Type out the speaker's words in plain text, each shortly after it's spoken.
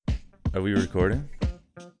Are we recording?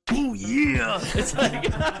 Oh yeah! It's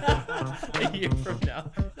like a year from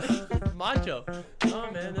now. Macho.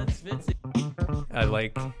 Oh man, that's Vinci. I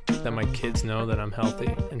like that my kids know that I'm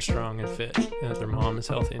healthy and strong and fit, and that their mom is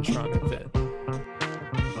healthy and strong and fit.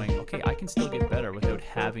 Going, okay, I can still get better without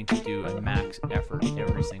having to do a max effort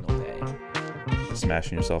every single day.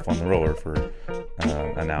 Smashing yourself on the roller for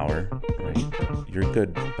an hour, right? You're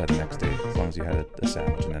good by the next day as long as you had a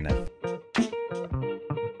sandwich and a nap.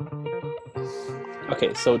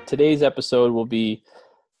 Okay, so today's episode will be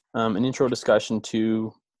an intro discussion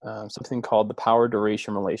to something called the power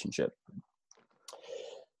duration relationship.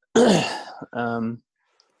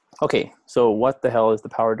 Okay, so what the hell is the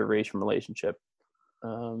power duration relationship?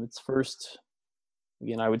 It's first,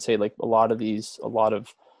 again, I would say like a lot of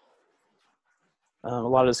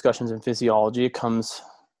discussions in physiology, it comes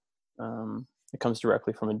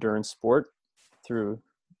directly from endurance sport through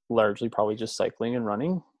largely probably just cycling and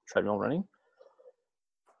running, treadmill running.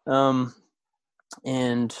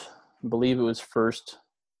 And I believe it was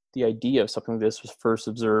the idea of something like this was first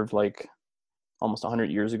observed like almost 100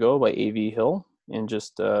 years ago by A.V. Hill and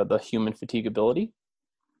just the human fatigability.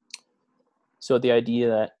 So the idea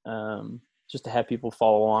that just to have people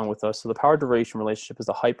follow along with us. So the power duration relationship is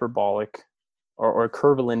a hyperbolic or a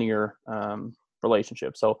curvilinear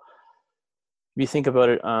relationship. So if you think about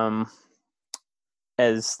it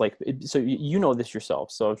as like, so you know this yourself.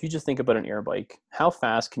 So if you just think about an air bike, how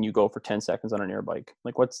fast can you go for 10 seconds on an air bike?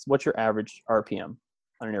 Like what's your average RPM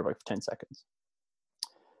on an air bike for 10 seconds?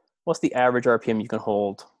 What's the average RPM you can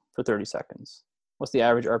hold for 30 seconds? What's the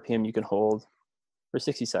average RPM you can hold for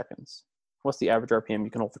 60 seconds? What's the average RPM you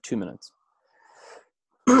can hold for 2 minutes?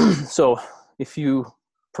 So if you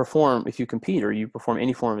compete or you perform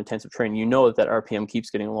any form of intensive training, you know that RPM keeps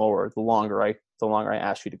getting lower the longer I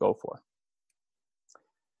ask you to go for.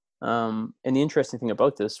 And the interesting thing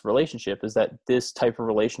about this relationship is that this type of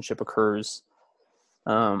relationship occurs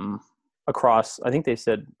across, I think they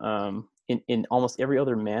said in almost every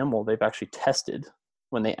other mammal they've actually tested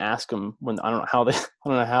when they ask them, I don't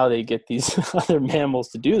know how they get these other mammals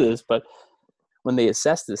to do this, but when they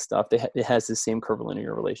assess this stuff, it has this same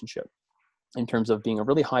curvilinear relationship in terms of being a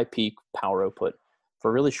really high peak power output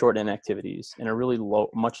for really short end activities and a really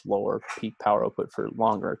much lower peak power output for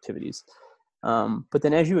longer activities. But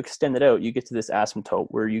then as you extend it out, you get to this asymptote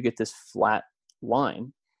where you get this flat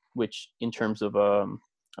line, which in terms of a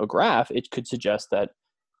graph, it could suggest that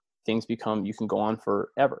you can go on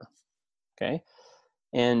forever. Okay.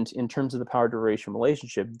 And in terms of the power duration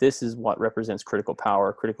relationship, this is what represents critical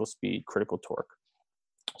power, critical speed, critical torque.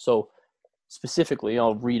 So specifically,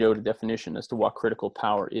 I'll read out a definition as to what critical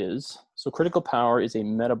power is. So critical power is a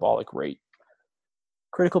metabolic rate.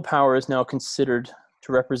 Critical power is now considered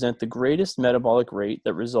to represent the greatest metabolic rate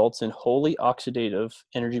that results in wholly oxidative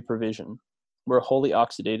energy provision, where wholly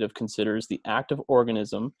oxidative considers the active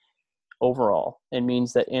organism overall and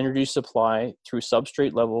means that energy supply through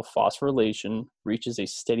substrate level phosphorylation reaches a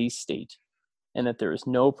steady state and that there is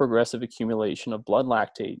no progressive accumulation of blood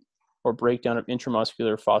lactate or breakdown of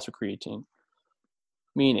intramuscular phosphocreatine,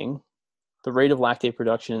 meaning the rate of lactate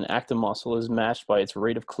production in active muscle is matched by its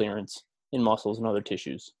rate of clearance in muscles and other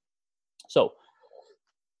tissues. So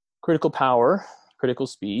critical power, critical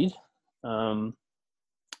speed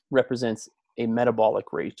represents a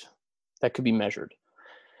metabolic rate that could be measured.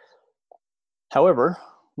 However,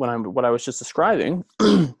 what I was just describing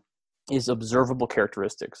is observable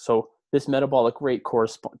characteristics. So this metabolic rate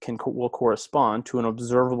will correspond to an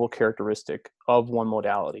observable characteristic of one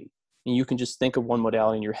modality. And you can just think of one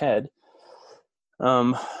modality in your head.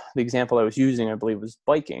 The example I was using, I believe, was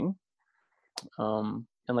biking.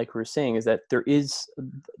 And like we were saying, is that there is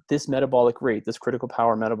this metabolic rate, this critical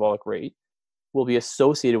power metabolic rate, will be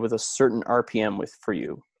associated with a certain RPM for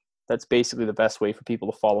you. That's basically the best way for people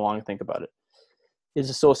to follow along and think about it. Is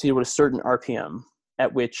associated with a certain RPM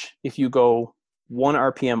at which if you go 1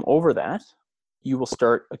 RPM over that, you will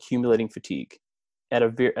start accumulating fatigue at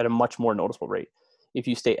a much more noticeable rate. If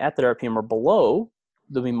you stay at that RPM or below,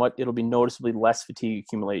 it'll be noticeably less fatigue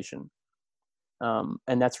accumulation.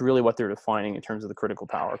 And that's really what they're defining in terms of the critical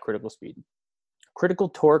power, critical speed. Critical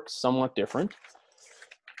torque, somewhat different.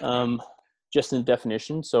 Just in the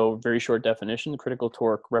definition, so very short definition, the critical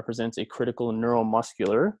torque represents a critical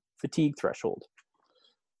neuromuscular fatigue threshold.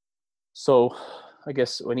 So I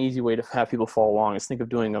guess an easy way to have people follow along is think of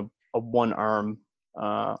doing a one arm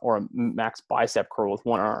or a max bicep curl with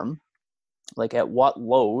one arm. Like at what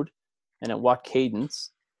load and at what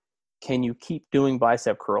cadence can you keep doing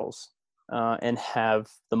bicep curls and have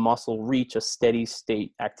the muscle reach a steady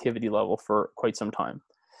state activity level for quite some time?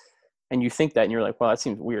 And you think that, and you're like, well, that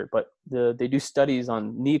seems weird. But they do studies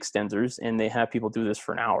on knee extensors, and they have people do this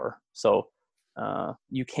for an hour. So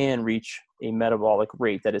you can reach a metabolic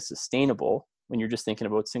rate that is sustainable when you're just thinking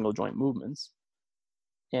about single joint movements.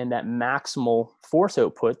 And that maximal force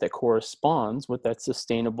output that corresponds with that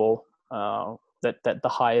sustainable, that the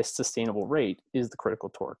highest sustainable rate is the critical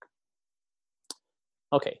torque.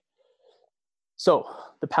 Okay. So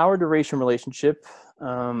the power duration relationship,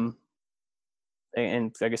 and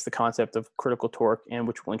I guess the concept of critical torque, and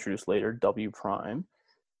which we'll introduce later, W prime,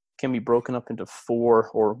 can be broken up into four,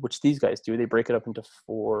 or which these guys do, they break it up into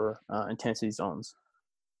four intensity zones.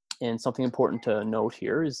 And something important to note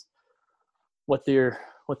here is what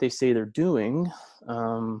they say they're doing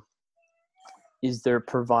is they're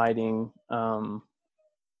providing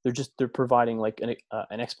they're providing like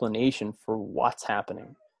an explanation for what's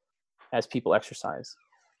happening as people exercise.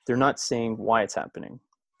 They're not saying why it's happening.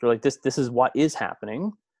 They're like, this is what is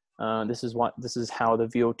happening. This is how the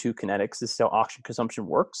VO2 kinetics, this is how oxygen consumption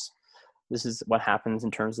works. This is what happens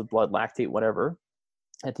in terms of blood lactate, whatever,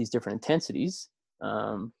 at these different intensities.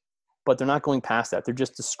 But they're not going past that. They're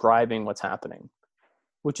just describing what's happening,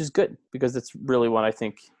 which is good, because that's really what I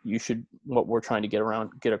think what we're trying to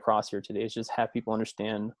get across here today, is just have people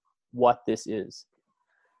understand what this is.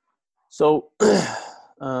 So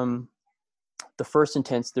the first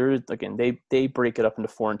intense, they break it up into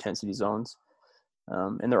four intensity zones.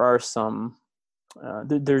 And there are some,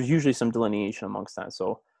 there's usually some delineation amongst that.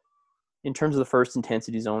 So in terms of the first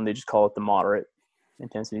intensity zone, they just call it the moderate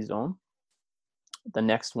intensity zone. The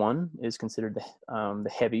next one is considered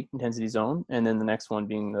the heavy intensity zone. And then the next one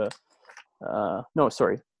being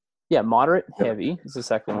moderate, heavy is the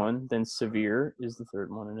second one. Then severe is the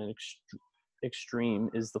third one. And then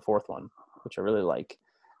extreme is the fourth one, which I really like.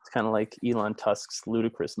 It's kind of like Elon Musk's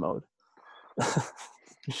ludicrous mode.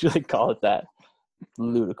 You should call it that.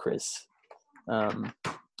 Ludicrous.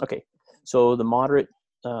 Okay. So the moderate,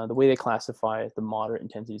 the way they classify the moderate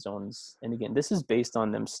intensity zones, and again, this is based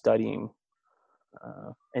on them studying,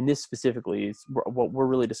 and this specifically is what we're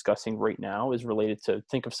really discussing right now, is related to,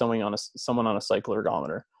 think of someone on a cycle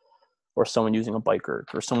ergometer, or someone using a bike erg,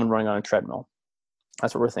 or someone running on a treadmill.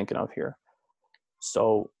 That's what we're thinking of here.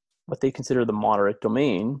 So what they consider the moderate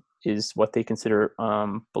domain is what they consider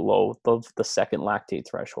below the second lactate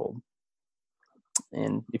threshold.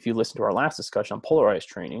 And if you listen to our last discussion on polarized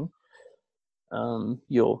training,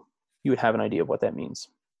 you would have an idea of what that means.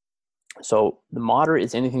 So the moderate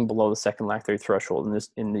is anything below the second lactate threshold in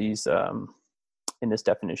this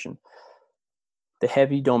definition. The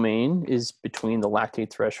heavy domain is between the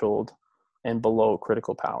lactate threshold and below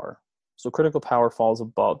critical power. So critical power falls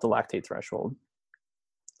above the lactate threshold.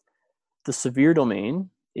 The severe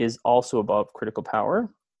domain is also above critical power.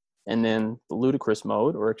 And then the ludicrous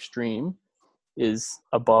mode, or extreme, is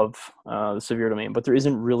above the severe domain. But there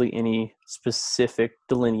isn't really any specific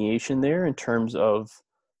delineation there in terms of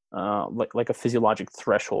like a physiologic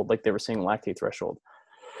threshold, like they were saying lactate threshold.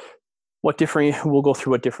 We'll go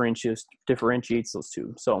through what differentiates those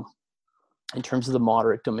two. So in terms of the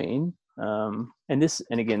moderate domain, and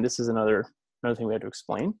again, this is another thing we had to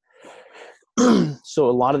explain. So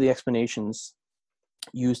a lot of the explanations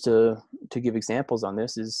used to give examples on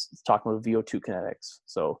this is talking about VO2 kinetics.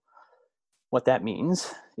 So what that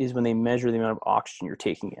means is when they measure the amount of oxygen you're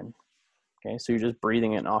taking in. Okay, so you're just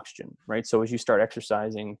breathing in oxygen, right? So as you start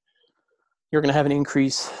exercising, you're going to have an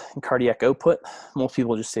increase in cardiac output. Most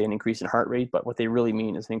people just say an increase in heart rate, but what they really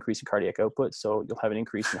mean is an increase in cardiac output. So you'll have an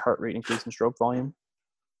increase in heart rate, increase in stroke volume.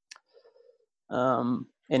 And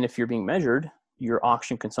if you're being measured, your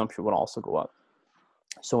oxygen consumption would also go up.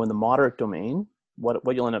 So in the moderate domain, what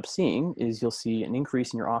you'll end up seeing is you'll see an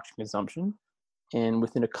increase in your oxygen consumption. And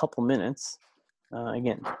within a couple minutes,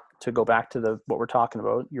 again, to go back to what we're talking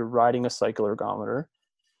about, you're riding a cycle ergometer,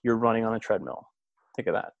 you're running on a treadmill. Think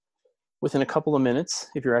of that. Within a couple of minutes,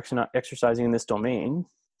 if you're actually not exercising in this domain,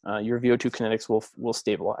 your VO2 kinetics will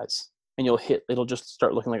stabilize, and it'll just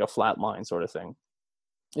start looking like a flat line sort of thing,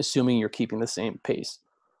 assuming you're keeping the same pace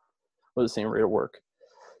or the same rate of work.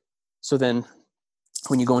 So then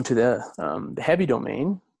when you go into the heavy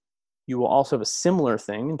domain, you will also have a similar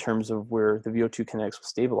thing in terms of where the VO2 kinetics will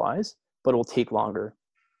stabilize, but it will take longer.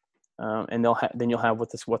 And then you'll have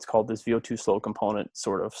what's called this VO2 slow component,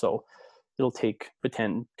 sort of. So it'll take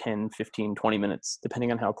 10, 15, 20 minutes,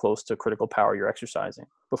 depending on how close to critical power you're exercising,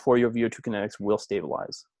 before your VO2 kinetics will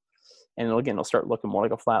stabilize. And it'll start looking more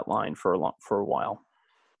like a flat line for a while.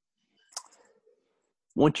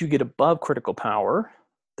 Once you get above critical power,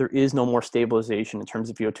 there is no more stabilization in terms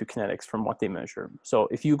of VO2 kinetics from what they measure. So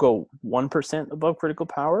if you go 1% above critical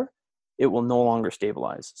power, it will no longer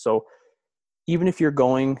stabilize. So even if you're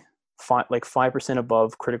going like 5%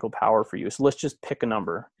 above critical power for you. So let's just pick a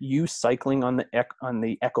number. You cycling on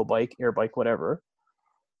the Echo bike, air bike, whatever,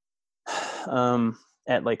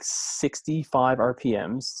 at like 65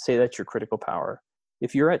 RPMs, say that's your critical power.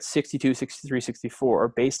 If you're at 62, 63,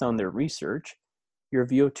 64, based on their research, your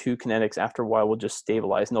VO2 kinetics after a while will just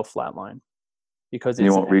stabilize and they'll flatline. Because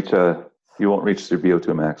you won't reach the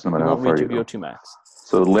VO2 max no matter how far you go. VO2 max.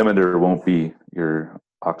 So the limiter won't be your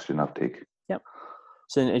oxygen uptake. Yep.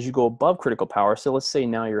 So then as you go above critical power, so let's say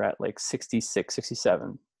now you're at like 66,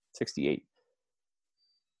 67, 68.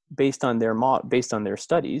 Based on their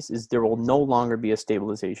studies, is there will no longer be a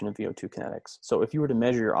stabilization of VO2 kinetics. So if you were to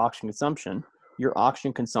measure your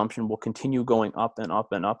oxygen consumption will continue going up and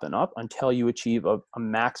up and up and up until you achieve a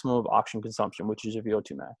maximum of oxygen consumption, which is your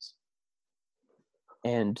VO2 max.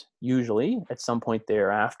 And usually at some point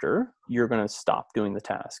thereafter, you're going to stop doing the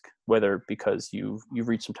task, whether because you've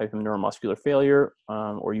reached some type of neuromuscular failure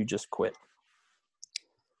or you just quit.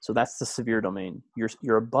 So that's the severe domain.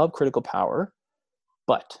 You're above critical power,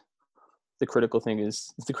 but the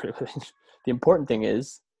important thing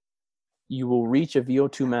is you will reach a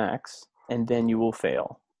VO2 max and then you will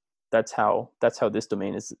fail. That's how this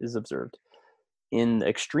domain is observed. In the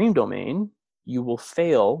extreme domain, you will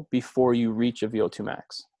fail before you reach a VO2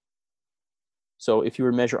 max. So if you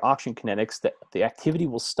were to measure oxygen kinetics, the activity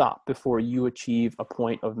will stop before you achieve a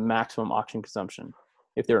point of maximum oxygen consumption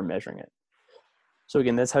if they were measuring it. So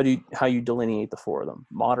again, that's how you delineate the four of them: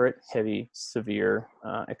 moderate, heavy, severe,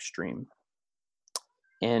 extreme.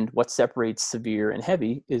 And what separates severe and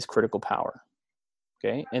heavy is critical power.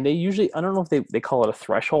 Okay, and they usually, I don't know if they call it a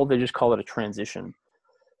threshold, they just call it a transition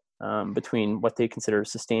between what they consider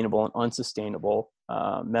sustainable and unsustainable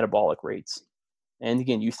metabolic rates. And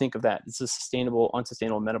again, you think of that, it's a sustainable,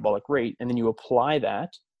 unsustainable metabolic rate, and then you apply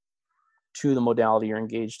that to the modality you're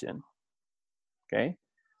engaged in. Okay,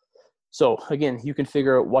 so again, you can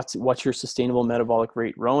figure out what's your sustainable metabolic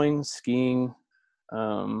rate: rowing, skiing,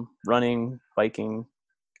 running, biking.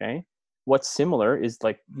 Okay, what's similar is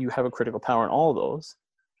like you have a critical power in all of those,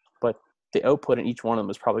 but the output in each one of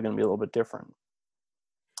them is probably going to be a little bit different.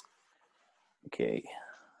 Okay.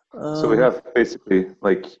 So we have basically,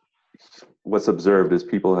 like, what's observed is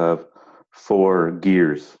people have 4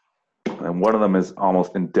 gears, and one of them is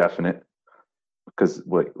almost indefinite because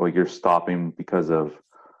like you're stopping because of,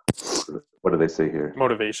 what do they say here?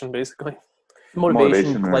 Motivation, basically.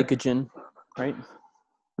 Motivation, glycogen, right?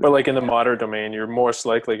 But like in the moderate domain, you're most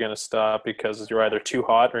likely going to stop because you're either too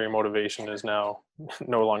hot or your motivation is now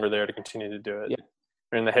no longer there to continue to do it.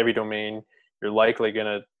 Yeah. In the heavy domain, you're likely going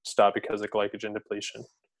to stop because of glycogen depletion.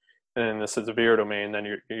 And in the severe domain, then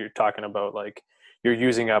you're talking about like you're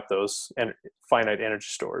using up those finite energy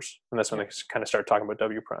stores. And that's when they kind of start talking about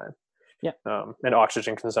W prime. Yeah. And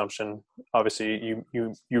oxygen consumption, obviously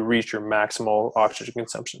you reach your maximal oxygen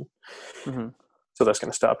consumption. Mm-hmm. So that's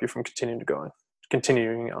going to stop you from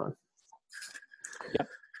continuing on. Yeah.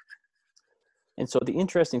 And so the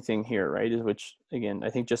interesting thing here, right, is, which again, I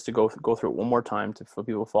think just to go through it one more time for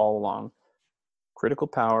people to follow along, critical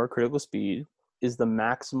power, critical speed is the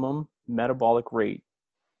maximum metabolic rate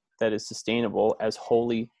that is sustainable as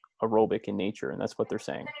wholly aerobic in nature. And that's what they're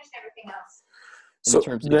saying. In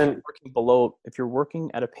terms of if you're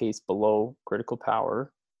working at a pace below critical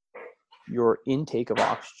power, your intake of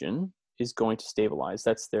oxygen is going to stabilize.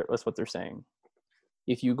 That's what they're saying.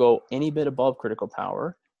 If you go any bit above critical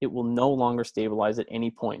power, it will no longer stabilize at any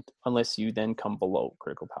point unless you then come below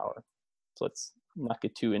critical power. So let's not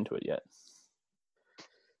get too into it yet.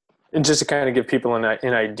 And just to kind of give people an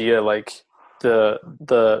idea, like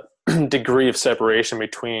the degree of separation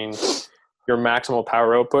between your maximal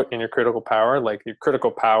power output and your critical power, like your critical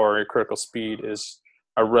power, your critical speed is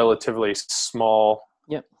a relatively small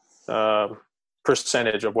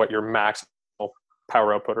percentage of what your maximal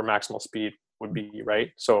power output or maximal speed would be, right?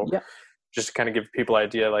 So just to kind of give people an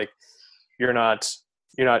idea, like you're not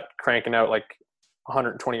cranking out like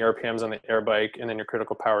 120 RPMs on the air bike and then your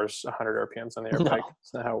critical power is 100 RPMs on the air bike.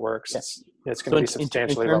 That's not how it works. Yeah. It's going to be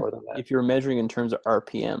substantially lower than that. If you're measuring in terms of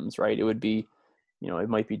RPMs, right, it would be, it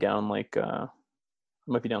might be down like 65%,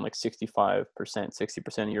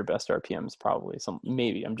 60% of your best RPMs, probably.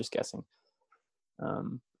 Maybe, I'm just guessing.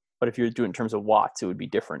 But if you're doing it in terms of watts, it would be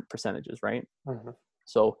different percentages, right? Mm-hmm.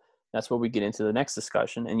 So that's where we get into the next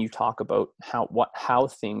discussion, and you talk about how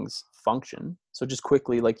things function. So just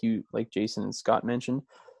quickly, like Jason and Scott mentioned,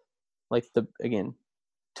 to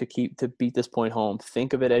beat this point home,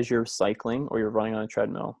 think of it as you're cycling or you're running on a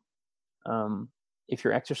treadmill. If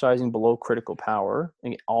you're exercising below critical power,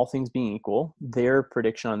 all things being equal, their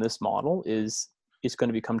prediction on this model is it's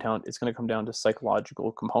going to come down to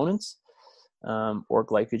psychological components. or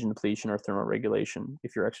glycogen depletion or thermoregulation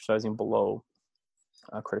if you're exercising below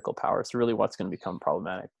critical power. It's really what's going to become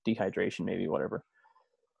problematic. Dehydration, maybe, whatever.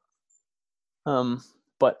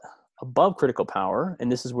 But above critical power,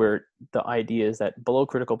 and this is where the idea is that below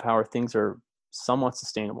critical power, things are somewhat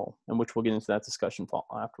sustainable, and which we'll get into that discussion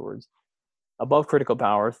afterwards. Above critical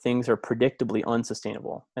power, things are predictably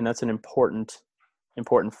unsustainable. And that's an important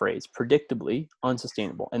phrase, predictably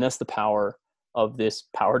unsustainable. And that's the power of this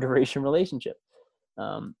power duration relationship.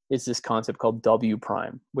 Is this concept called W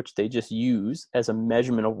prime, which they just use as a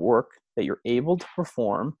measurement of work that you're able to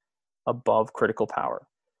perform above critical power.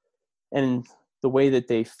 And the way that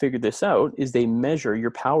they figured this out is they measure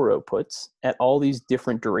your power outputs at all these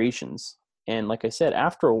different durations. And like I said,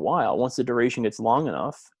 after a while, once the duration gets long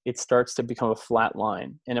enough, it starts to become a flat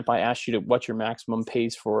line. And if I ask you what's your maximum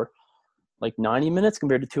pace for like 90 minutes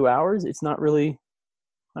compared to 2 hours, it's not really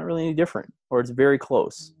any different, or it's very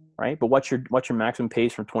close, right? But what's your maximum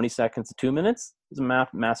pace from 20 seconds to 2 minutes is a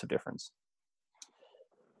massive difference.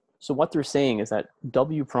 So what they're saying is that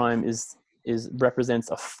W prime represents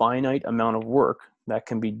a finite amount of work that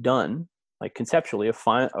can be done, like conceptually, a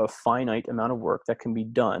finite amount of work that can be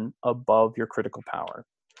done above your critical power.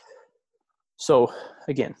 So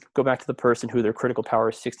again, go back to the person who their critical power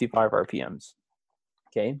is 65 RPMs.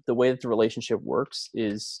 Okay, the way that the relationship works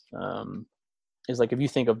is like, if you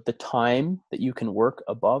think of the time that you can work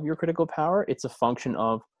above your critical power, it's a function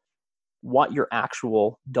of what your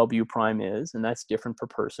actual W prime is, and that's different per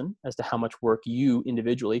person as to how much work you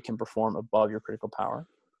individually can perform above your critical power.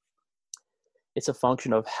 It's a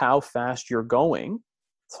function of how fast you're going,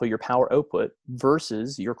 so your power output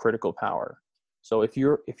versus your critical power. So if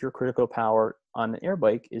your critical power on an air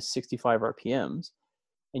bike is 65 RPMs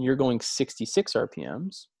and you're going 66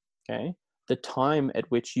 RPMs, okay, the time at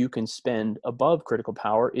which you can spend above critical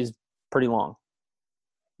power is pretty long,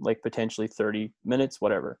 like potentially 30 minutes,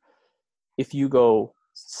 whatever. If you go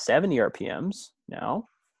 70 RPMs now,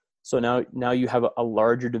 so now you have a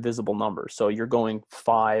larger divisible number. So you're going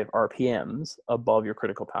 5 RPMs above your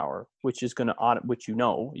critical power, which is going to, which you're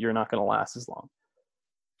not going to last as long.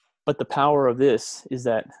 But the power of this is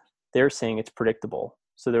that they're saying it's predictable.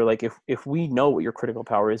 So they're like, if we know what your critical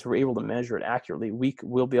power is, we're able to measure it accurately.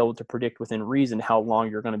 We'll be able to predict within reason how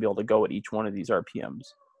long you're going to be able to go at each one of these RPMs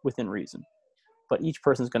within reason. But each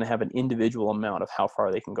person is going to have an individual amount of how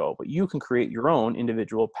far they can go. But you can create your own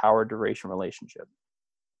individual power duration relationship,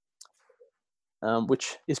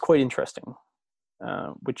 which is quite interesting.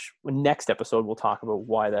 Which next episode we'll talk about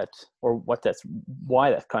why that's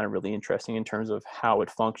kind of really interesting in terms of how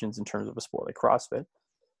it functions in terms of a sport like CrossFit.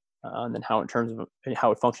 And then how it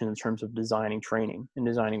functions in terms of designing training and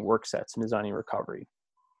designing work sets and designing recovery.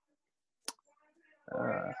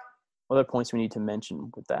 Other points we need to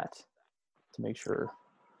mention with that to make sure.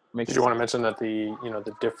 Did you want to mention that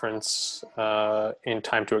the difference in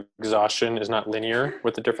time to exhaustion is not linear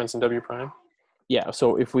with the difference in W prime? Yeah.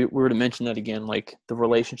 So if we were to mention that again, like the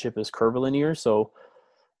relationship is curvilinear. So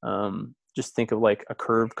just think of like a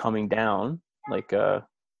curve coming down, like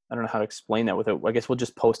I don't know how to explain that without, I guess we'll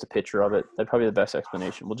just post a picture of it. That's probably the best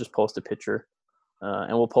explanation. We'll just post a picture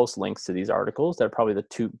and we'll post links to these articles. They're probably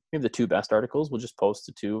maybe the two best articles. We'll just post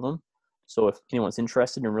the two of them. So if anyone's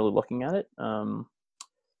interested in really looking at it,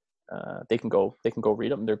 they can go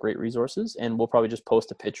read them. They're great resources. And we'll probably just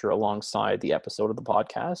post a picture alongside the episode of the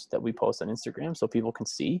podcast that we post on Instagram so people can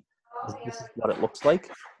see this is what it looks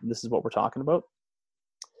like. This is what we're talking about.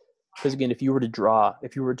 Because again, if you were to draw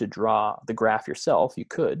the graph yourself, you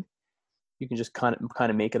can just kind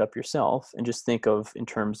of make it up yourself and just think of in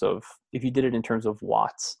terms of, if you did it in terms of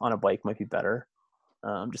watts on a bike might be better.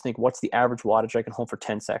 Just think, what's the average wattage I can hold for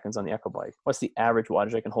 10 seconds on the Echo bike? What's the average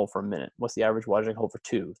wattage I can hold for a minute? What's the average wattage I can hold for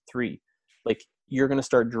 2, 3? Like, you're going to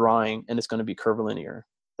start drawing and it's going to be curvilinear.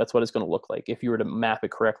 That's what it's going to look like. If you were to map it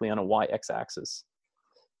correctly on a Y-X axis,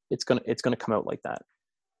 it's going to come out like that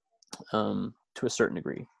to a certain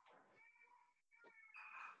degree.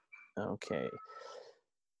 Okay.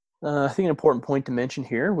 I think an important point to mention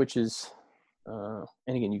here, which is, and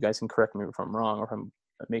again, you guys can correct me if I'm wrong or if I'm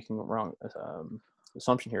making a wrong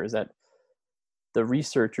assumption here, is that the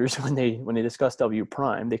researchers, when they discuss W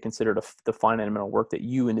prime, they consider the finite amount of work that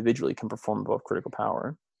you individually can perform above critical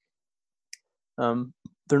power.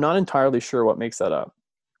 They're not entirely sure what makes that up.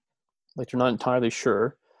 Like, they're not entirely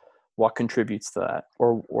sure what contributes to that,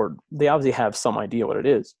 or they obviously have some idea what it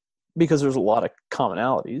is because there's a lot of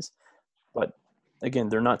commonalities. But again,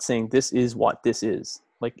 they're not saying this is what this is.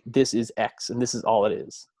 Like, this is X and this is all it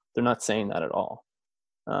is. They're not saying that at all.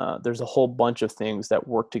 There's a whole bunch of things that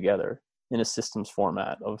work together in a systems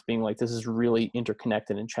format of being like, this is really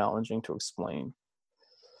interconnected and challenging to explain.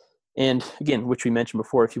 And again, which we mentioned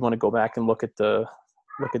before, if you want to go back and look at the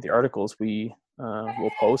articles we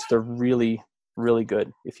will post, they're really, really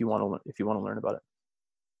good if you want to learn about it.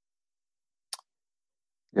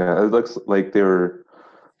 Yeah, it looks like they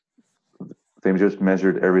just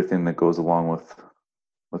measured everything that goes along with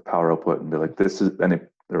power output, and they're like,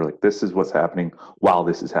 they're like, this is what's happening while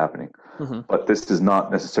this is happening, but this is not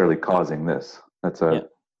necessarily causing this.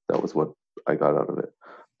 That was what I got out of it.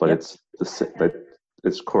 But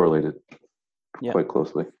it's correlated quite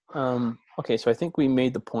closely. Okay, so I think we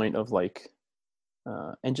made the point of like,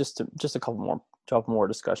 and just a couple more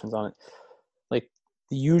discussions on it. Like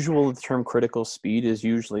the term critical speed is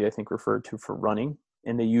usually, I think, referred to for running,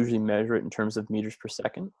 and they usually measure it in terms of meters per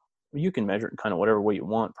second. You can measure it in kind of whatever way you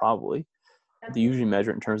want, probably. They usually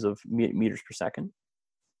measure it in terms of meters per second.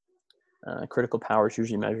 Critical power is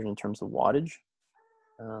usually measured in terms of wattage,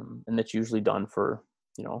 and that's usually done for,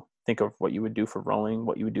 think of what you would do for rowing,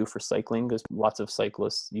 what you would do for cycling, because lots of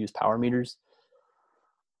cyclists use power meters.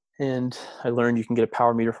 And I learned you can get a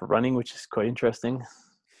power meter for running, which is quite interesting.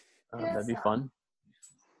 That'd be fun.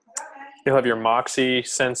 You'll have your Moxie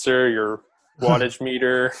sensor, your wattage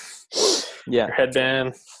meter, your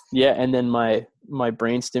headband. Yeah, and then my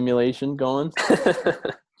brain stimulation going.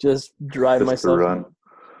 Just drive myself. To run.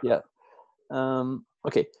 Yeah.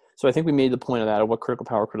 Okay. So I think we made the point of that, of what critical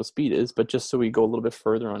power, critical speed is, but just so we go a little bit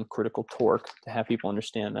further on critical torque to have people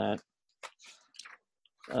understand that.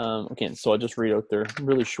 Again, so I'll just read out their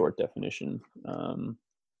really short definition.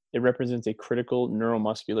 It represents a critical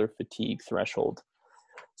neuromuscular fatigue threshold.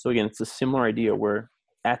 So again, it's a similar idea where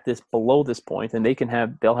below this point, and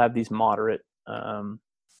they'll have these moderate,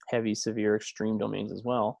 heavy, severe, extreme domains as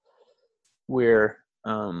well, where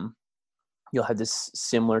you'll have this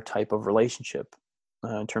similar type of relationship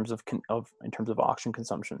in terms of oxygen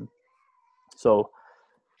consumption. So,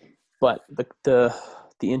 but the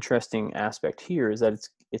interesting aspect here is that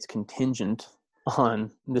it's contingent on,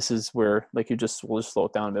 this is where, like, we'll just slow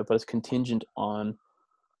it down a bit, but it's contingent on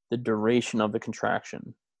the duration of the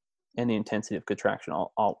contraction and the intensity of contraction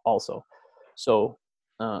also. So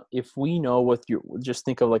if we know just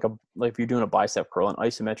think of like if you're doing a bicep curl, an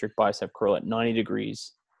isometric bicep curl at 90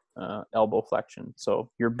 degrees elbow flexion. So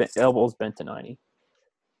your elbow's bent to 90.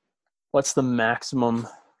 What's the maximum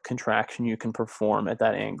contraction you can perform at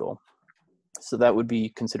that angle? So that would be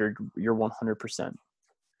considered your 100%.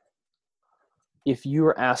 If you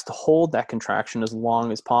are asked to hold that contraction as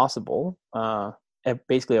long as possible,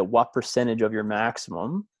 basically at what percentage of your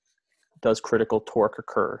maximum does critical torque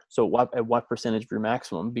occur? So at what percentage of your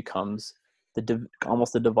maximum becomes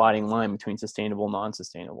almost the dividing line between sustainable and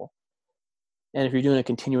non-sustainable. And if you're doing a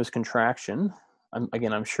continuous contraction,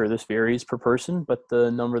 I'm sure this varies per person, but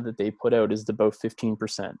the number that they put out is about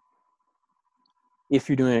 15%. If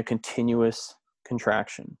you're doing a continuous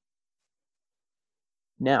contraction.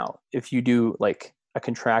 Now, if you do like a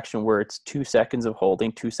contraction where it's 2 seconds of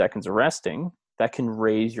holding, 2 seconds of resting, that can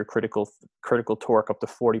raise your critical torque up to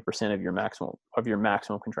 40% of your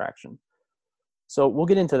maximum contraction. So we'll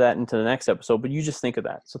get into that into the next episode, but you just think of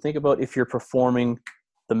that. So think about if you're performing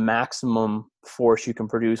the maximum force you can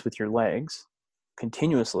produce with your legs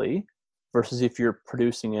continuously versus if you're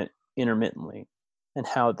producing it intermittently, and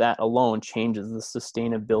how that alone changes the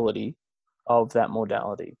sustainability of that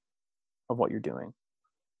modality of what you're doing.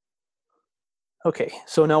 Okay,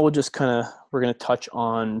 so now we're going to touch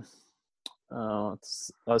on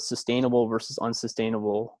sustainable versus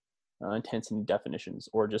unsustainable intensity definitions,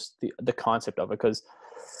 or just the concept of it, because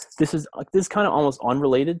this is kind of almost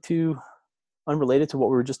unrelated to what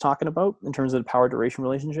we were just talking about in terms of the power duration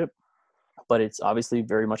relationship, but it's obviously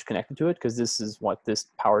very much connected to it because this is what this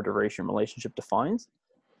power duration relationship defines.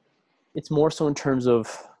 It's more so in terms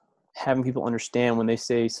of having people understand when they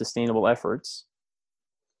say sustainable efforts,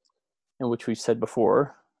 and which we've said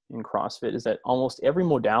before in CrossFit, is that almost every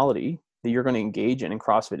modality that you're going to engage in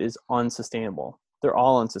CrossFit is unsustainable. They're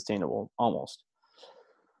all unsustainable, almost.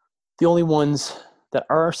 The only ones that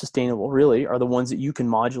are sustainable really are the ones that you can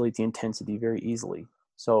modulate the intensity very easily.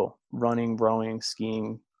 So running, rowing,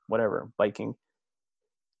 skiing, whatever, biking,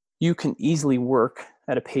 you can easily work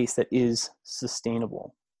at a pace that is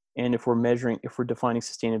sustainable. And if we're defining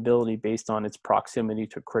sustainability based on its proximity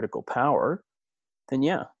to critical power, then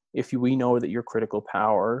yeah, if we know that your critical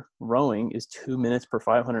power rowing is 2 minutes per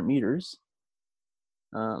 500 meters,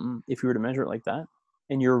 if you were to measure it like that,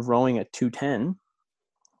 and you're rowing at 210,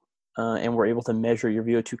 and we're able to measure your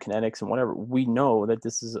VO2 kinetics and whatever, we know that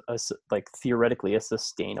this is theoretically a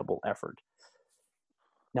sustainable effort.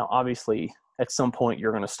 Now, obviously, at some point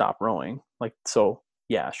you're going to stop rowing. So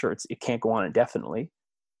yeah, sure, it can't go on indefinitely.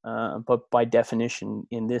 But by definition,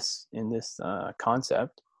 in this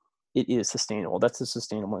concept, it is sustainable. That's a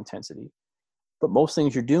sustainable intensity. But most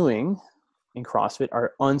things you're doing in CrossFit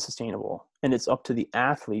are unsustainable. And it's up to the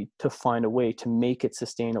athlete to find a way to make it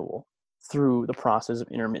sustainable through the process of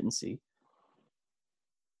intermittency.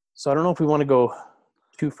 So I don't know if we want to go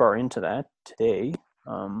too far into that today.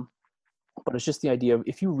 But it's just the idea of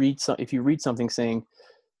if you read something saying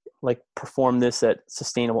like perform this at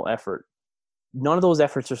sustainable effort, none of those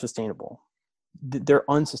efforts are sustainable. They're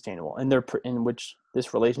unsustainable, and they're in which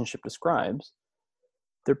this relationship describes.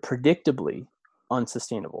 They're predictably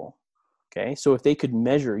unsustainable. Okay, so if they could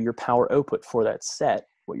measure your power output for that set,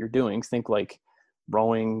 what you're doing, think like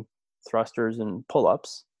rowing, thrusters, and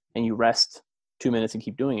pull-ups, and you rest 2 minutes and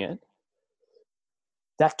keep doing it.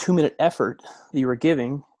 That 2-minute effort that you were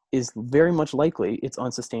giving is very much likely it's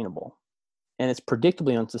unsustainable. And it's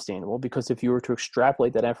predictably unsustainable because if you were to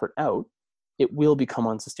extrapolate that effort out, it will become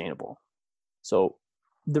unsustainable. So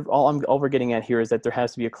all we're getting at here is that there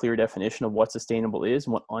has to be a clear definition of what sustainable is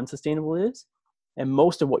and what unsustainable is. And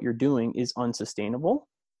most of what you're doing is unsustainable.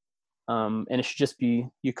 And it should just be,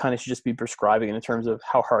 you kind of should just be prescribing in terms of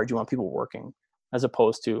how hard you want people working, as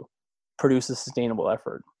opposed to produce a sustainable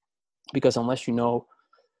effort. Because unless you know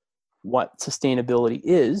what sustainability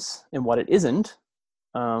is and what it isn't,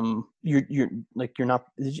 you're not,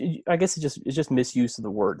 I guess it's just misuse of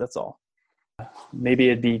the word. That's all. Maybe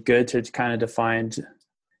it'd be good to kind of define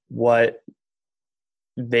what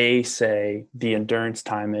they say the endurance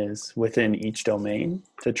time is within each domain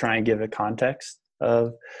to try and give a context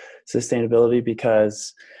of sustainability,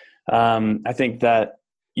 because I think that,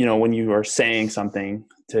 when you are saying something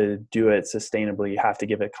to do it sustainably, you have to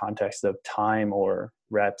give it context of time or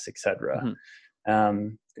reps, etc.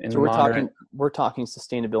 Mm-hmm. So we're talking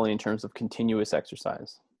sustainability in terms of continuous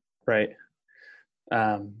exercise, right?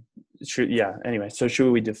 Yeah. Anyway, so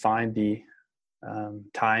should we define the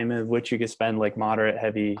time of which you could spend like moderate,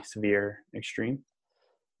 heavy, severe, extreme?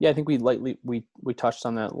 Yeah, I think we touched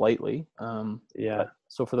on that lightly. Yeah.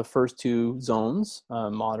 So for the first two zones,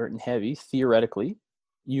 moderate and heavy, theoretically,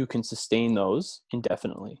 you can sustain those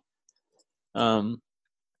indefinitely.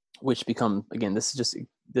 Which become, again, this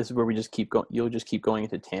is where we just keep going. You'll just keep going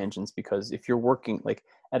into tangents, because if you're working like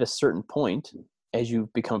at a certain point, as you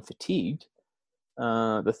become fatigued,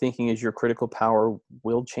 the thinking is your critical power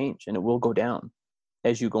will change and it will go down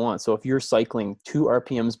as you go on. So if you're cycling 2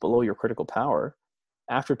 RPMs below your critical power,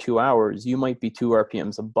 after 2 hours, you might be 2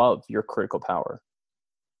 RPMs above your critical power.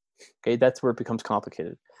 Okay, that's where it becomes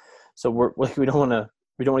complicated. So we don't want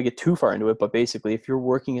to get too far into it, but basically, if you're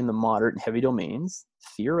working in the moderate and heavy domains,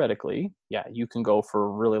 theoretically, yeah, you can go for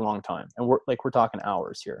a really long time, and we're talking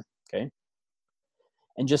hours here. Okay.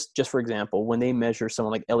 And just for example, when they measure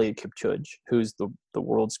someone like Eliud Kipchoge, who's the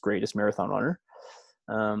world's greatest marathon runner,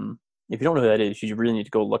 if you don't know who that is, you really need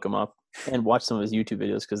to go look him up and watch some of his YouTube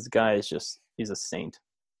videos, because the guy is he's a saint.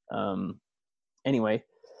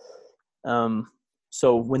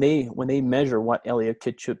 So when they measure what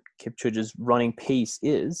Eliud Kipchoge's running pace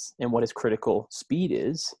is and what his critical speed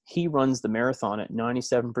is, he runs the marathon at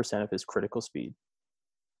 97% of his critical speed.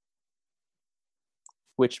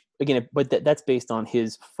 Which again, but that's based on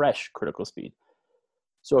his fresh critical speed.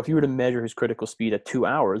 So if you were to measure his critical speed at 2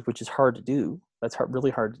 hours, which is hard to do,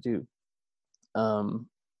 really hard to do.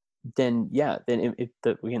 Then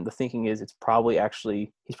the thinking is he's probably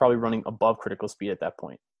running above critical speed at that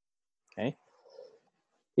point. Okay.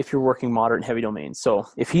 If you're working moderate and heavy domains. So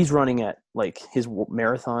if he's running at like his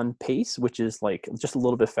marathon pace, which is like just a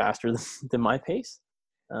little bit faster than my pace.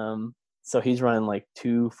 So he's running like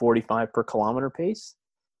 2:45 per kilometer pace.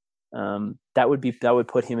 That would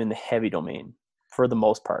put him in the heavy domain for the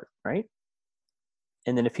most part, right?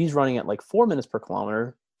 And then if he's running at like 4 minutes per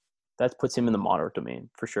kilometer, that puts him in the moderate domain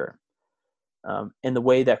for sure. And the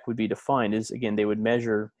way that would be defined is, again, they would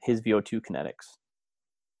measure his VO2 kinetics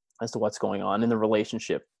as to what's going on in the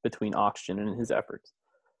relationship between oxygen and his efforts.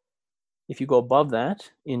 If you go above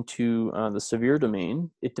that into the severe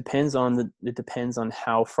domain, it depends on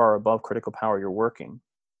how far above critical power you're working.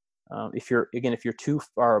 If you're too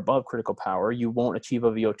far above critical power, you won't achieve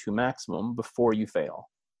a VO2 maximum before you fail.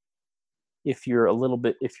 If you're a little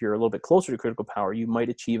bit closer to critical power, you might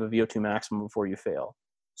achieve a VO2 maximum before you fail.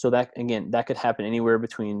 So that could happen anywhere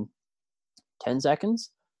between 10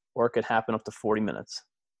 seconds, or it could happen up to 40 minutes,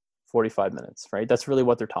 45 minutes, right? That's really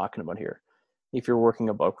what they're talking about here. If you're working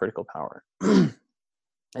above critical power. And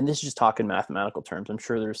this is just talking mathematical terms. I'm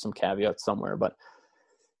sure there's some caveats somewhere, but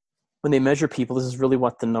when they measure people, this is really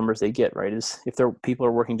what the numbers they get, right? Is if people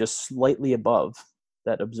are working just slightly above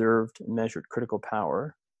that observed and measured critical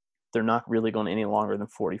power, they're not really going any longer than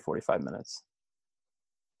 40, 45 minutes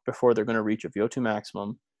before they're going to reach a VO2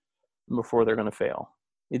 maximum and before they're going to fail.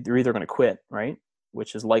 they're either going to quit, right?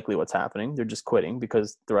 Which is likely what's happening. They're just quitting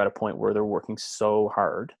because they're at a point where they're working so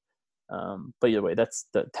hard. But either way, that's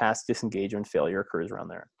the task disengagement failure occurs around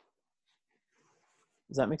there.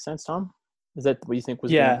 Does that make sense, Tom? Is that what you think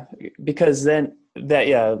was? Yeah, because then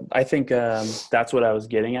I think that's what I was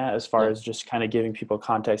getting at as far as just kind of giving people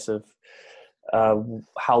context of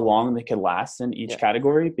how long they could last in each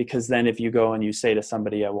category. Because then if you go and you say to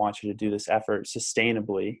somebody, I want you to do this effort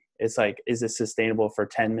sustainably, it's like, is it sustainable for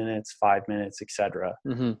 10 minutes, 5 minutes, etc.?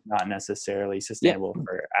 Not necessarily sustainable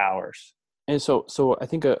for hours. And so I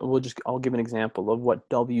think I'll give an example of what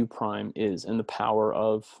W prime is and the power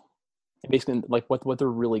of basically like what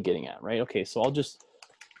they're really getting at, right? Okay, so I'll just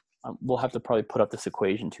we'll have to probably put up this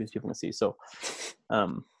equation too so people can see. So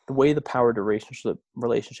the way the power duration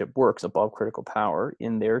relationship works above critical power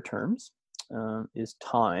in their terms is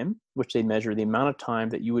time, which they measure the amount of time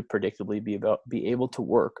that you would predictably be able to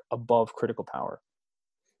work above critical power,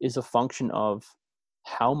 is a function of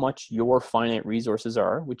how much your finite resources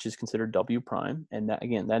are, which is considered W prime, and that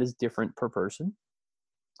again that is different per person.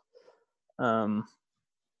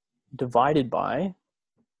 Divided by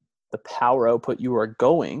the power output you are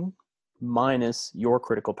going minus your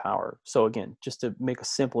critical power. So again, just to make a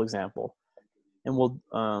simple example, and we'll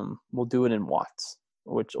do it in watts,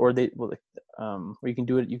 or you can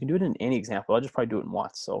do it in any example. I'll just probably do it in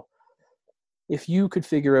watts. So if you could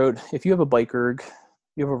figure out, if you have a bike erg,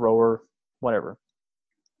 you have a rower, whatever,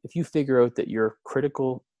 if you figure out that your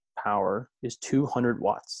critical power is 200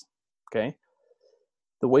 watts, okay?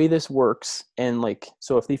 The way this works, and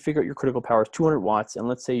so if they figure out your critical power is 200 watts, and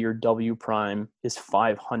let's say your W prime is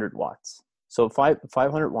 500 watts. So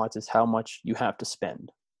 500 watts is how much you have to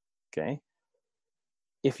spend, okay?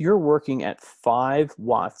 If you're working at 5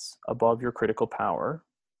 watts above your critical power,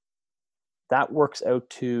 that works out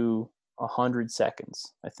to 100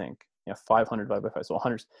 seconds, I think. 500 divided by 5, so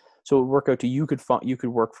 100. So it would work out to you could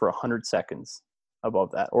work for 100 seconds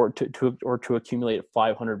above that, or to accumulate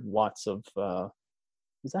 500 watts of.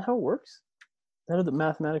 Is that how it works? Is that how the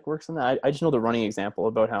mathematic works on that? I just know the running example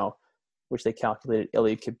about how, which they calculated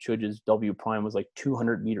Eliud Kipchoge's W prime was like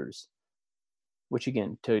 200 meters, which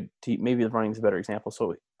again, to maybe the running is a better example.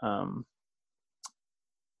 So I want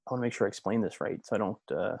to make sure I explain this right, so I don't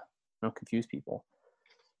confuse people.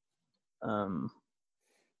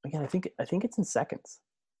 Again, I think it's in seconds.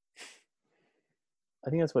 I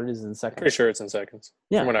think that's what it is in seconds. Pretty sure it's in seconds.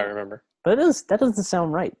 Yeah, from what I remember. But that doesn't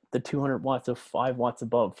sound right. The 200 watts of 5 watts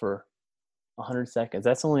above for 100 seconds.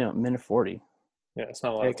 That's only a minute 40. Yeah, it's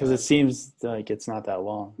not a lot. Because it seems like it's not that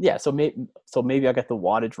long. Yeah, so maybe I got the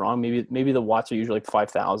wattage wrong. Maybe the watts are usually like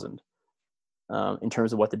 5,000 in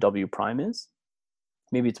terms of what the W prime is.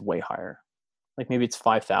 Maybe it's way higher. Like maybe it's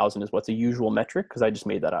 5,000 is what's a usual metric, because I just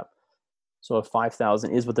made that up. So if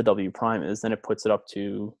 5,000 is what the W prime is, then it puts it up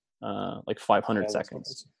to like 500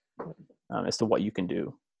 seconds as to what you can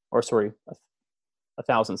do. Or sorry,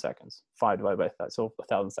 1,000 seconds. 5 divided by 1,000, so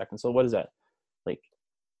 1,000 seconds. So what is that? Like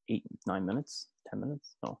 8, 9 minutes, 10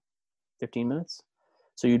 minutes? No, 15 minutes.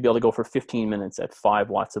 So you'd be able to go for 15 minutes at 5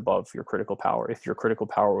 watts above your critical power. If your critical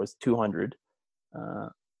power was 200,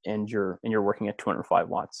 and you're working at 205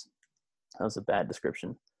 watts. That was a bad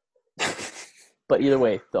description. But either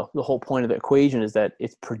way, the whole point of the equation is that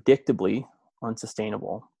it's predictably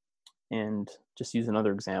unsustainable. And just use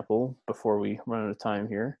another example before we run out of time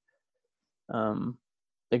here.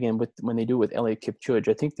 Again, when they do it with Eliud Kipchoge,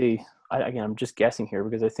 I think I'm just guessing here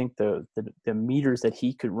because I think the meters that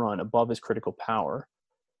he could run above his critical power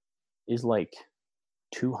is like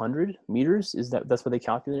 200 meters. That's what they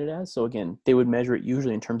calculate it as? So again, they would measure it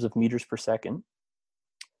usually in terms of meters per second.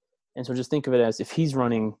 And so just think of it as if he's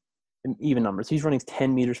running even numbers, he's running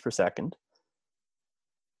 10 meters per second.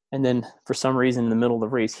 And then for some reason in the middle of the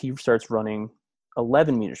race, he starts running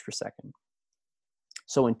 11 meters per second.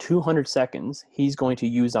 So in 200 seconds, he's going to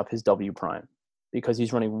use up his W prime because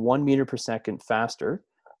he's running 1 meter per second faster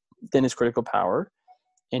than his critical power,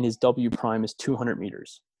 and his W prime is 200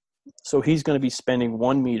 meters. So he's going to be spending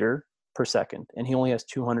 1 meter per second, and he only has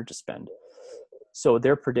 200 to spend. So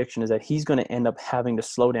their prediction is that he's going to end up having to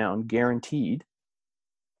slow down, guaranteed,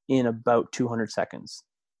 in about 200 seconds.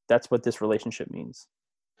 That's what this relationship means.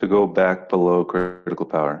 To go back below critical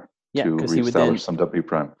power. Yeah, to reestablish some W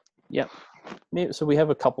prime. Yeah. Maybe, so we have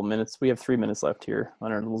a couple minutes. We have 3 minutes left here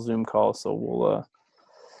on our little Zoom call. So we'll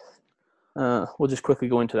just quickly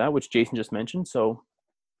go into that, which Jason just mentioned. So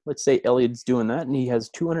let's say Eliud's doing that and he has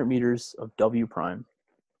 200 meters of W prime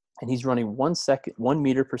and he's running 1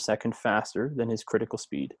 meter per second faster than his critical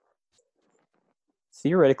speed.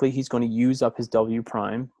 Theoretically, he's going to use up his W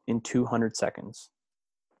prime in 200 seconds,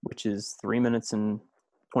 which is 3 minutes and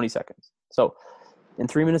 20 seconds. So In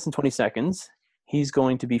 3 minutes and 20 seconds, he's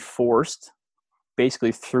going to be forced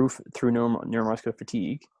basically through neuromuscular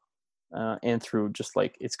fatigue and through just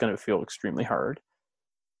like it's going to feel extremely hard.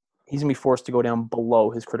 He's going to be forced to go down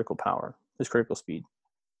below his critical power, his critical speed.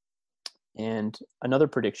 And another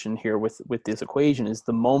prediction here with this equation is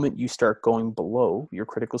the moment you start going below your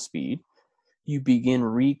critical speed, you begin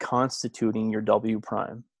reconstituting your W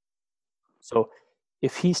prime. So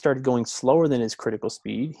if he started going slower than his critical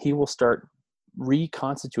speed, he will start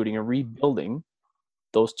reconstituting and rebuilding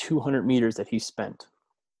those 200 meters that he spent.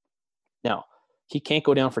 Now, he can't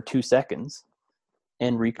go down for 2 seconds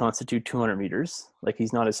and reconstitute 200 meters. Like,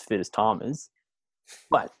 he's not as fit as Tom is,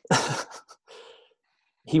 but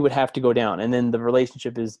he would have to go down. And then the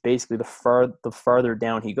relationship is basically the farther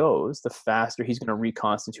down he goes, the faster he's going to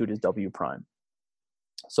reconstitute his W prime.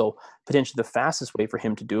 So potentially the fastest way for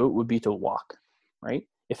him to do it would be to walk, right?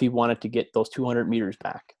 If he wanted to get those 200 meters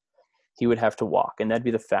back, he would have to walk, and that'd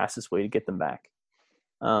be the fastest way to get them back.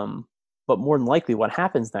 But more than likely what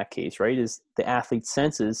happens in that case, right, is the athlete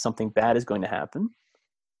senses something bad is going to happen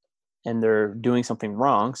and they're doing something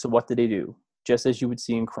wrong. So what do? Just as you would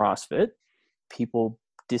see in CrossFit, people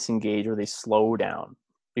disengage or they slow down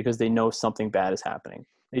because they know something bad is happening.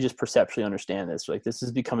 They just perceptually understand this. Like, this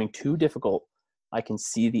is becoming too difficult. I can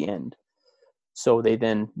see the end. So they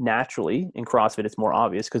then naturally, in CrossFit, it's more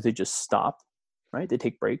obvious because they just stop, right? They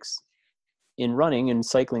take breaks. In running and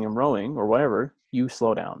cycling and rowing or whatever, you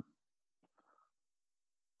slow down.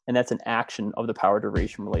 And that's an action of the power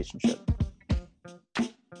duration relationship.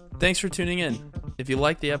 Thanks for tuning in. If you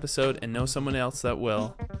like the episode and know someone else that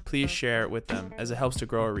will, please share it with them as it helps to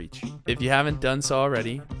grow our reach. If you haven't done so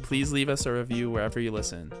already, please leave us a review wherever you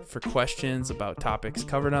listen. For questions about topics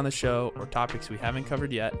covered on the show or topics we haven't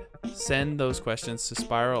covered yet, send those questions to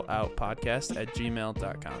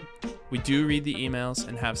spiraloutpodcast@gmail.com. We do read the emails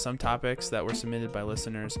and have some topics that were submitted by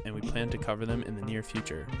listeners, and we plan to cover them in the near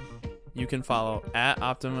future. You can follow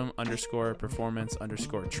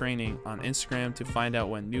 @optimum_performance_training on Instagram to find out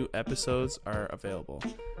when new episodes are available.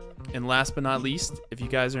 And last but not least, if you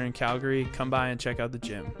guys are in Calgary, come by and check out the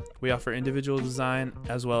gym. We offer individual design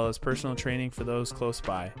as well as personal training for those close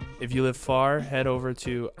by. If you live far, head over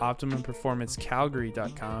to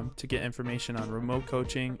optimumperformancecalgary.com to get information on remote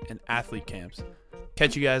coaching and athlete camps.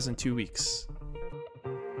 Catch you guys in 2 weeks.